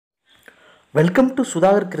Welcome to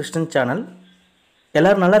Sudhakar Krishnan channel.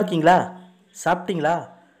 எல்லோரும் நல்லா இருக்கீங்களா? சாப்பிட்டீங்களா?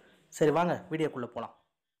 சரி வாங்க வீடியோக்குள்ளே போகலாம்.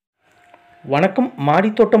 வணக்கம்.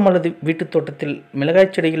 மாடித்தோட்டம் அல்லது வீட்டுத் தோட்டத்தில்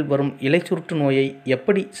மிளகாய் செடியில் வரும் இலை சுருட்டு நோயை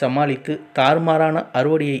எப்படி சமாளித்து தாறுமாறான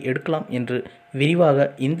அறுவடையை எடுக்கலாம் என்று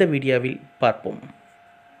விரிவாக இந்த வீடியோவில் பார்ப்போம்.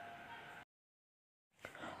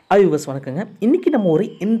 வியூவர்ஸ் வணக்கங்க. இன்றைக்கி நம்ம ஒரு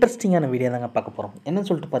இன்ட்ரெஸ்டிங்கான வீடியோ தாங்க பார்க்க போகிறோம். என்னன்னு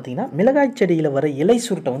சொல்லிட்டு பார்த்தீங்கன்னா, மிளகாய் செடியில் வர இலை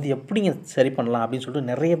சுருட்டை வந்து எப்படிங்க சரி பண்ணலாம் அப்படின்னு சொல்லிட்டு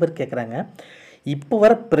நிறைய பேர் கேட்குறாங்க. இப்போ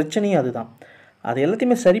வர பிரச்சனையும் அதுதான். அது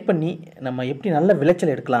எல்லாத்தையுமே சரி பண்ணி நம்ம எப்படி நல்ல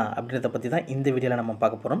விளைச்சல் எடுக்கலாம் அப்படின்றத பற்றி தான் இந்த வீடியோவில் நம்ம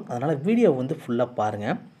பார்க்க போகிறோம். அதனால் வீடியோ வந்து ஃபுல்லாக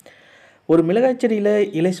பாருங்கள். ஒரு மிளகாய் செடியில்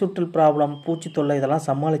இலை சுருட்டல் ப்ராப்ளம், பூச்சி தொல்லை இதெல்லாம்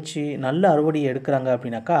சமாளித்து நல்ல அறுவடையை எடுக்கிறாங்க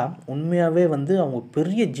அப்படின்னாக்கா உண்மையாகவே வந்து அவங்க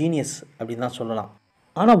பெரிய ஜீனியஸ் அப்படின்னு தான் சொல்லலாம்.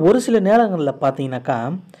 ஆனால் ஒரு சில நேரங்களில் பார்த்தீங்கன்னாக்கா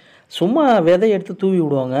சும்மா விதை எடுத்து தூவி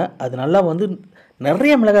விடுவாங்க. அது நல்லா வந்து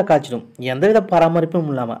நிறைய மிளகாய் காய்ச்சிடும், எந்தவித பராமரிப்பும்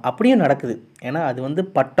இல்லாமல். அப்படியும் நடக்குது. ஏன்னா அது வந்து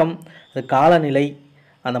பட்டம், அது காலநிலை,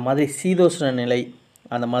 அந்த மாதிரி சீதோஷ்ண நிலை,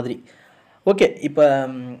 அந்த மாதிரி. ஓகே, இப்போ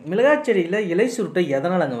மிளகாய் செடியில் இலை சுருட்டை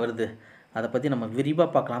எதனால் அங்கே வருது அதை பற்றி நம்ம விரிவாக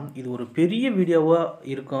பார்க்கலாம். இது ஒரு பெரிய வீடியோவாக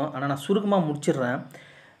இருக்கும், ஆனால் நான் சுருக்கமாக முடிச்சிடுறேன்.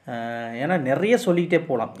 ஏன்னா நிறைய சொல்லிக்கிட்டே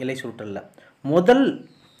போகலாம் இலை சுருட்டலில். முதல்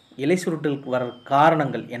இலை சுருட்டலுக்கு வர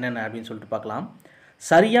காரணங்கள் என்னென்ன அப்படின்னு சொல்லிட்டு பார்க்கலாம்.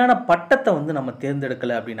 சரியான பட்டத்தை வந்து நம்ம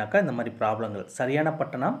தேர்ந்தெடுக்கலை அப்படின்னாக்கா இந்த மாதிரி ப்ராப்ளங்கள். சரியான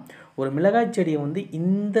பட்டம்னா ஒரு மிளகாய் செடியை வந்து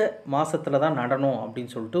இந்த மாதத்தில் தான் நடணும்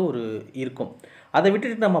அப்படின்னு சொல்லிட்டு ஒரு இருக்கும். அதை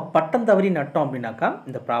விட்டுட்டு நம்ம பட்டம் தவறி நட்டோம் அப்படின்னாக்கா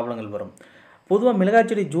இந்த ப்ராப்ளங்கள் வரும். பொதுவாக மிளகாய்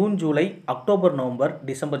செடி June, July, October, November,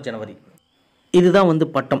 December, ஜனவரி இதுதான் வந்து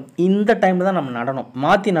பட்டம். இந்த டைமில் தான் நம்ம நடணும்.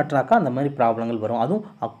 மாற்றி நட்டினாக்கா அந்த மாதிரி ப்ராப்ளங்கள் வரும். அதுவும்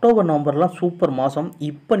அக்டோபர், நவம்பர்லாம் சூப்பர் மாதம்.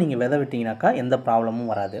 இப்போ நீங்கள் விதை விட்டிங்கனாக்கா எந்த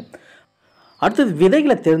ப்ராப்ளமும் வராது. அடுத்தது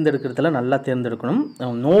விதைகளை தேர்ந்தெடுக்கிறதுல நல்லா தேர்ந்தெடுக்கணும்.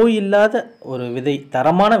 நோய் இல்லாத ஒரு விதை,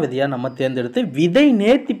 தரமான விதையாக நம்ம தேர்ந்தெடுத்து விதை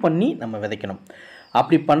நேர்த்தி பண்ணி நம்ம விதைக்கணும்.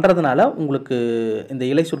 அப்படி பண்ணுறதுனால உங்களுக்கு இந்த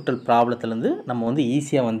இலை சுருட்டல் ப்ராப்ளத்துலேருந்து நம்ம வந்து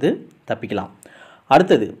ஈஸியாக வந்து தப்பிக்கலாம்.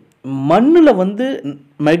 அடுத்தது மண்ணில் வந்து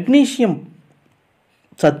மெக்னீஷியம்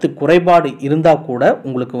சத்து குறைபாடு இருந்தால் கூட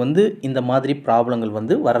உங்களுக்கு வந்து இந்த மாதிரி ப்ராப்ளங்கள்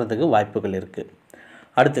வந்து வர்றதுக்கு வாய்ப்புகள் இருக்குது.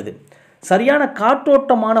 அடுத்தது சரியான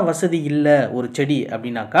காற்றோட்டமான வசதி இல்லை ஒரு செடி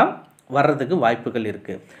அப்படின்னாக்கா வர்றதுக்கு வாய்ப்புகள்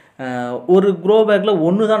இருக்குது. ஒரு க்ரோ பேக்கில்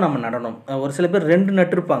ஒன்று தான் நம்ம நடணும். ஒரு சில பேர் 2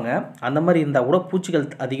 நட்டிருப்பாங்க. அந்த மாதிரி இருந்தால் கூட பூச்சிகள்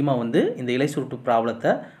அதிகமாக வந்து இந்த இலை சுருட்டு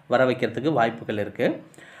ப்ராப்ளத்தை வர வைக்கிறதுக்கு வாய்ப்புகள் இருக்குது.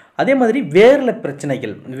 அதே மாதிரி வேரில்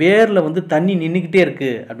பிரச்சனைகள், வேரில் வந்து தண்ணி நின்றுக்கிட்டே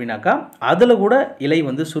இருக்குது அப்படின்னாக்கா அதில் கூட இலை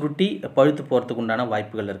வந்து சுருட்டி பழுத்து போகிறதுக்கு உண்டான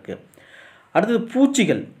வாய்ப்புகள் இருக்குது. அடுத்தது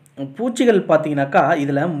பூச்சிகள் பார்த்திங்கனாக்கா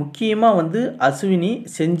இதில் முக்கியமாக வந்து அசுவினி,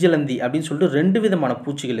 செஞ்சிலந்தி அப்படின்னு சொல்லிட்டு 2 விதமான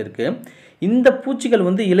பூச்சிகள் இருக்குது. இந்த பூச்சிகள்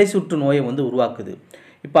வந்து இலை சுருட்டு நோயை வந்து உருவாக்குது.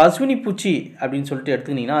 இப்போ அசுவினி பூச்சி அப்படின்னு சொல்லிட்டு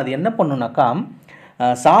எடுத்துக்கிட்டிங்கன்னா அது என்ன பண்ணுனாக்கா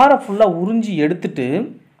சாரை ஃபுல்லாக உறிஞ்சி எடுத்துட்டு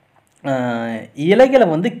இலைகளை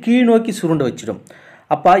வந்து கீழ் நோக்கி சுருண்டு வச்சிடும்.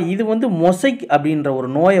 அப்போ இது வந்து மொசைக் அப்படின்ற ஒரு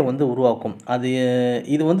நோயை வந்து உருவாக்கும்.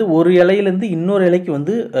 இது வந்து ஒரு இலையிலேருந்து இன்னொரு இலைக்கு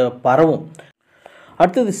வந்து பரவும்.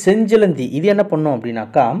 அடுத்தது செஞ்சிலந்தி. இது என்ன பண்ணும்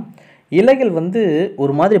அப்படின்னாக்கா இலைகள் வந்து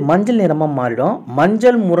ஒரு மாதிரி மஞ்சள் நிறமாக மாறிடும்.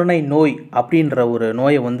 மஞ்சள் முரணை நோய் அப்படின்ற ஒரு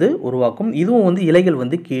நோயை வந்து உருவாக்கும். இதுவும் வந்து இலைகள்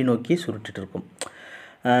வந்து கீழ் நோக்கி சுருட்டிட்டு இருக்கும்.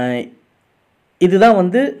 இதுதான்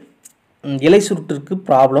வந்து இலை சுருட்டிற்கு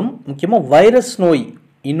ப்ராப்ளம். முக்கியமாக வைரஸ் நோய்,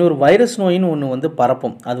 இன்னொரு வைரஸ் நோயின்னு ஒன்று வந்து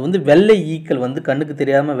பரப்பும். அது வந்து வெள்ளை ஈக்கள் வந்து கண்ணுக்கு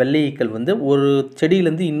தெரியாமல் வெள்ளை ஈக்கள் வந்து ஒரு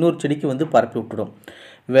செடியிலேருந்து இன்னொரு செடிக்கு வந்து பரப்பி விட்டுடும்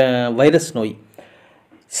வைரஸ் நோய்.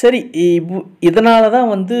 சரி, இதனால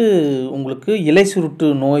தான் வந்து உங்களுக்கு இலை சுருட்டு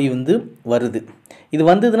நோய் வந்து வருது. இது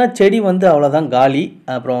வந்ததுன்னா செடி வந்து அவ்வளோதான் காலி.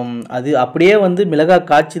 அப்புறம் அது அப்படியே வந்து மிளகாய்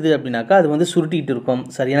காய்ச்சிது அப்படின்னாக்கா அது வந்து சுருட்டிக்கிட்டு இருக்கும்.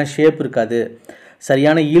 சரியான ஷேப் இருக்காது,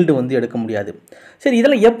 சரியான ஈல்டு வந்து எடுக்க முடியாது. சரி,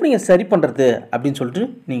 இதெல்லாம் எப்படிங்க சரி பண்ணுறது அப்படின்னு சொல்லிட்டு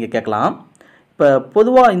நீங்கள் கேட்கலாம். இப்போ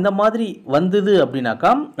பொதுவாக இந்த மாதிரி வந்தது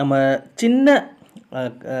அப்படின்னாக்கா நம்ம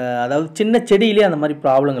அதாவது சின்ன செடியிலே அந்த மாதிரி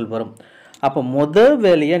ப்ராப்ளங்கள் வரும். அப்போ முதல்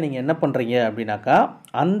வேலையை நீங்கள் என்ன பண்ணுறீங்க அப்படின்னாக்கா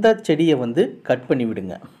அந்த செடியை வந்து கட் பண்ணி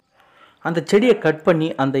விடுங்க. அந்த செடியை கட் பண்ணி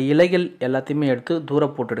அந்த இலைகள் எல்லாத்தையுமே எடுத்து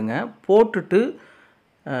தூரம் போட்டுடுங்க. போட்டுட்டு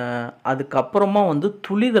அதுக்கப்புறமா வந்து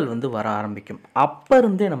துளிகள் வந்து வர ஆரம்பிக்கும். அப்போ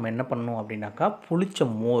இருந்தே நம்ம என்ன பண்ணணும் அப்படின்னாக்கா புளிச்ச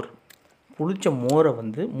மோரை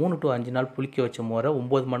வந்து 3 to 5 நாள் புளிக்க வச்ச மோரை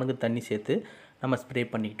 9 மடங்கு தண்ணி சேர்த்து நம்ம ஸ்ப்ரே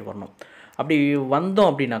பண்ணிக்கிட்டு வரணும். அப்படி வந்தோம்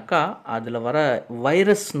அப்படின்னாக்கா அதில் வர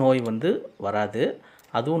வைரஸ் நோய் வந்து வராது.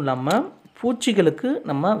 அதுவும் இல்லாமல் பூச்சிகளுக்கு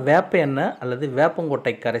நம்ம வேப்ப எண்ணெய் அல்லது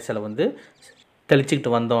வேப்பங்கொட்டை கரைசலை வந்து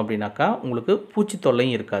தெளிச்சிக்கிட்டு வந்தோம் அப்படின்னாக்கா உங்களுக்கு பூச்சி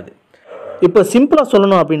தொல்லையும் இருக்காது. இப்போ சிம்பிளாக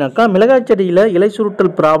சொல்லணும் அப்படின்னாக்கா மிளகாய் செடியில் இலை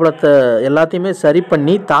சுருட்டல் ப்ராப்ளத்தை எல்லாத்தையுமே சரி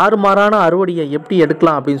பண்ணி தாறுமாறான அறுவடையை எப்படி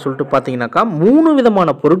எடுக்கலாம் அப்படின்னு சொல்லிட்டு பார்த்தீங்கன்னாக்கா 3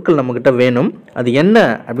 விதமான பொருட்கள் நம்மக்கிட்ட வேணும். அது என்ன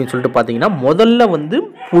அப்படின்னு சொல்லிட்டு பார்த்தீங்கன்னா, முதல்ல வந்து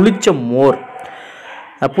புளிச்ச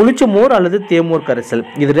மோர் அல்லது தேமோர் கரைசல்.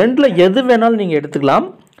 இது 2ல் எது வேணாலும் நீங்கள் எடுத்துக்கலாம்.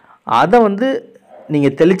 அதை வந்து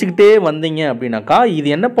நீங்கள் தெளிச்சுக்கிட்டே வந்தீங்க அப்படின்னாக்கா இது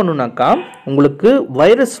என்ன பண்ணுனாக்கா உங்களுக்கு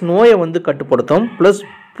வைரஸ் நோயை வந்து கட்டுப்படுத்தும், ப்ளஸ்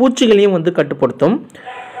பூச்சிகளையும் வந்து கட்டுப்படுத்தும்.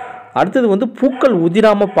 அடுத்தது வந்து பூக்கள்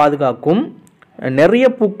உதிராமல் பாதுகாக்கும், நிறைய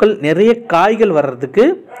பூக்கள் நிறைய காய்கள் வர்றதுக்கு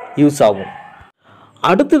யூஸ் ஆகும்.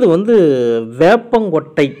 அடுத்தது வந்து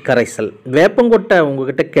வேப்பங்கொட்டை கரைசல். வேப்பங்கொட்டை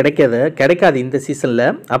உங்கள்கிட்ட கிடைக்காது இந்த சீசனில்.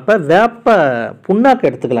 அப்போ வேப்ப புண்ணாக்கு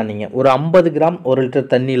எடுத்துக்கலாம். நீங்கள் ஒரு 50 கிராம் 1 லிட்டர்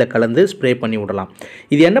தண்ணியில் கலந்து ஸ்ப்ரே பண்ணி விடலாம்.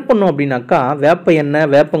 இது என்ன பண்ணும் அப்படின்னாக்கா வேப்ப எண்ணெய்,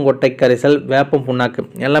 வேப்பங்கொட்டை கரைசல், வேப்பம் புண்ணாக்கு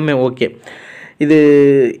எல்லாமே ஓகே. இது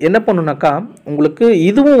என்ன பண்ணுனாக்கா உங்களுக்கு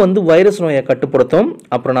இதுவும் வந்து வைரஸ் நோயை கட்டுப்படுத்தும்.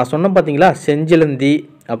 அப்புறம் நான் சொன்னேன் பார்த்தீங்களா, செஞ்சிலந்தி,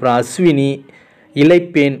 அப்புறம் அஸ்வினி,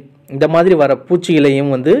 இலைப்பேன், இந்த மாதிரி வர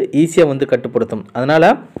பூச்சிகளையும் வந்து ஈஸியாக வந்து கட்டுப்படுத்தும். அதனால்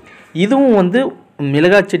இதுவும் வந்து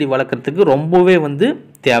மிளகாய் செடி வளர்க்குறதுக்கு ரொம்பவே வந்து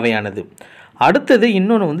தேவையானது. அடுத்தது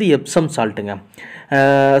இன்னொன்று வந்து எப்சம் சால்ட்டுங்க.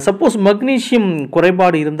 சப்போஸ் மக்னீசியம்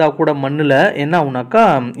குறைபாடு இருந்தால் கூட மண்ணில் என்ன ஆகுனாக்கா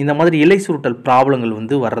இந்த மாதிரி இலை சுருட்டல் ப்ராப்ளங்கள்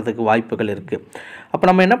வந்து வர்றதுக்கு வாய்ப்புகள் இருக்குது. அப்போ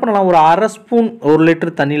நம்ம என்ன பண்ணலாம், ஒரு 1/2 ஸ்பூன் 1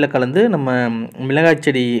 லிட்டர் தண்ணியில் கலந்து நம்ம மிளகாய்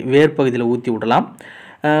செடி வேர் பகுதியில் ஊற்றி விடலாம்.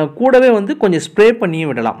 கூடவே வந்து கொஞ்சம் ஸ்ப்ரே பண்ணியும்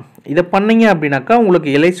விடலாம். இதை பண்ணிங்க அப்படின்னாக்கா உங்களுக்கு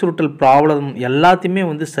இலை சுருட்டல் ப்ராப்ளம் எல்லாத்தையுமே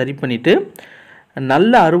வந்து சரி பண்ணிவிட்டு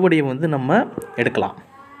நல்ல அறுவடையை வந்து நம்ம எடுக்கலாம்.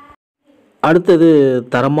 அடுத்தது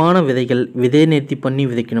தரமான விதைகள், விதை நேர்த்தி பண்ணி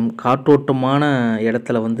விதைக்கணும். காற்றோட்டமான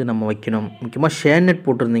இடத்துல வந்து நம்ம வைக்கணும். முக்கியமாக ஷேர்நெட்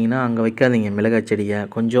போட்டிருந்தீங்கன்னா அங்கே வைக்காதீங்க மிளகாய் செடியை.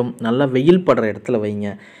 கொஞ்சம் நல்லா வெயில் படுற இடத்துல வைங்க.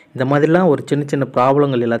 இந்த மாதிரிலாம் ஒரு சின்ன சின்ன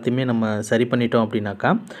ப்ராப்ளங்கள் எல்லாத்தையுமே நம்ம சரி பண்ணிட்டோம்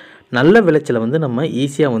அப்படின்னாக்கா நல்ல விளைச்சலை வந்து நம்ம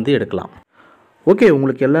ஈஸியாக வந்து எடுக்கலாம். ஓகே,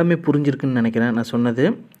 உங்களுக்கு எல்லாமே புரிஞ்சிருக்குன்னு நினைக்கிறேன் நான் சொன்னது.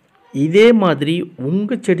 இதே மாதிரி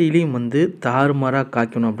உங்கள் செடியிலையும் வந்து தாறுமாறாக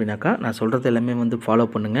காய்க்கணும் அப்படின்னாக்கா நான் சொல்கிறது எல்லாமே வந்து ஃபாலோ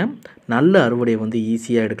பண்ணுங்கள். நல்ல அறுவடையை வந்து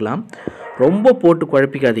ஈஸியாக எடுக்கலாம். ரொம்ப போட்டு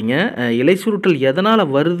குழப்பிக்காதீங்க. இலை சுருட்டல் எதனால்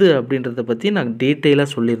வருது அப்படின்றத பற்றி நான்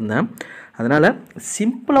டீட்டெயிலாக சொல்லியிருந்தேன். அதனால்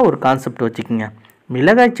சிம்பிளாக ஒரு கான்செப்ட் வச்சுக்கோங்க.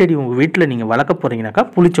 மிளகாய் செடி உங்கள் வீட்டில் நீங்கள் வளர்க்க போகிறீங்கனாக்கா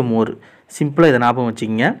புளிச்ச மோர், சிம்பிளாக இதை ஞாபகம்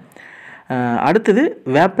வச்சுக்கிங்க. அடுத்தது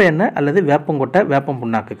வேப்ப எண்ணெய் அல்லது வேப்பங்கொட்டை, வேப்பம்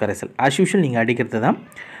புண்ணாக்கு கரைசல் ஆஸ் யூஷுவல் நீங்கள் அடிக்கிறது தான்.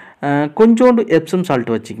 கொஞ்சோண்டு எப்சம்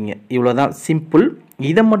சால்ட் வச்சுக்கிங்க. இவ்வளோ தான், சிம்பிள்.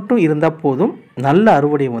 இதை மட்டும் இருந்தால் போதும், நல்ல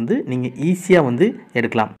அறுவடையை வந்து நீங்கள் ஈஸியாக வந்து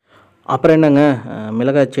எடுக்கலாம். அப்புறம் என்னங்க,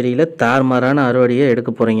 மிளகாய் செடியில் தாறுமாறான அறுவடையை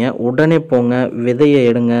எடுக்க போகிறீங்க. உடனே போங்க, விதையை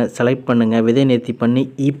எடுங்க, செலக்ட் பண்ணுங்கள், விதை நேர்த்தி பண்ணி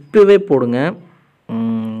இப்போவே போடுங்க.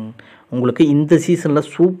 உங்களுக்கு இந்த சீசனில்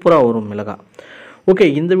சூப்பராக வரும் மிளகாய். ஓகே,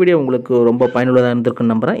 இந்த வீடியோ உங்களுக்கு ரொம்ப பயனுள்ளதாக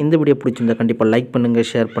இருந்திருக்குன்னு நம்புகிறேன். இந்த வீடியோ பிடிச்சிருந்தா கண்டிப்பாக லைக் பண்ணுங்கள்,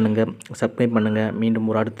 ஷேர் பண்ணுங்கள், சப்ஸ்கிரைப் பண்ணுங்கள். மீண்டும்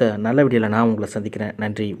ஒரு அடுத்த நல்ல வீடியோவில் நான் உங்களை சந்திக்கிறேன்.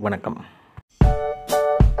 நன்றி, வணக்கம்.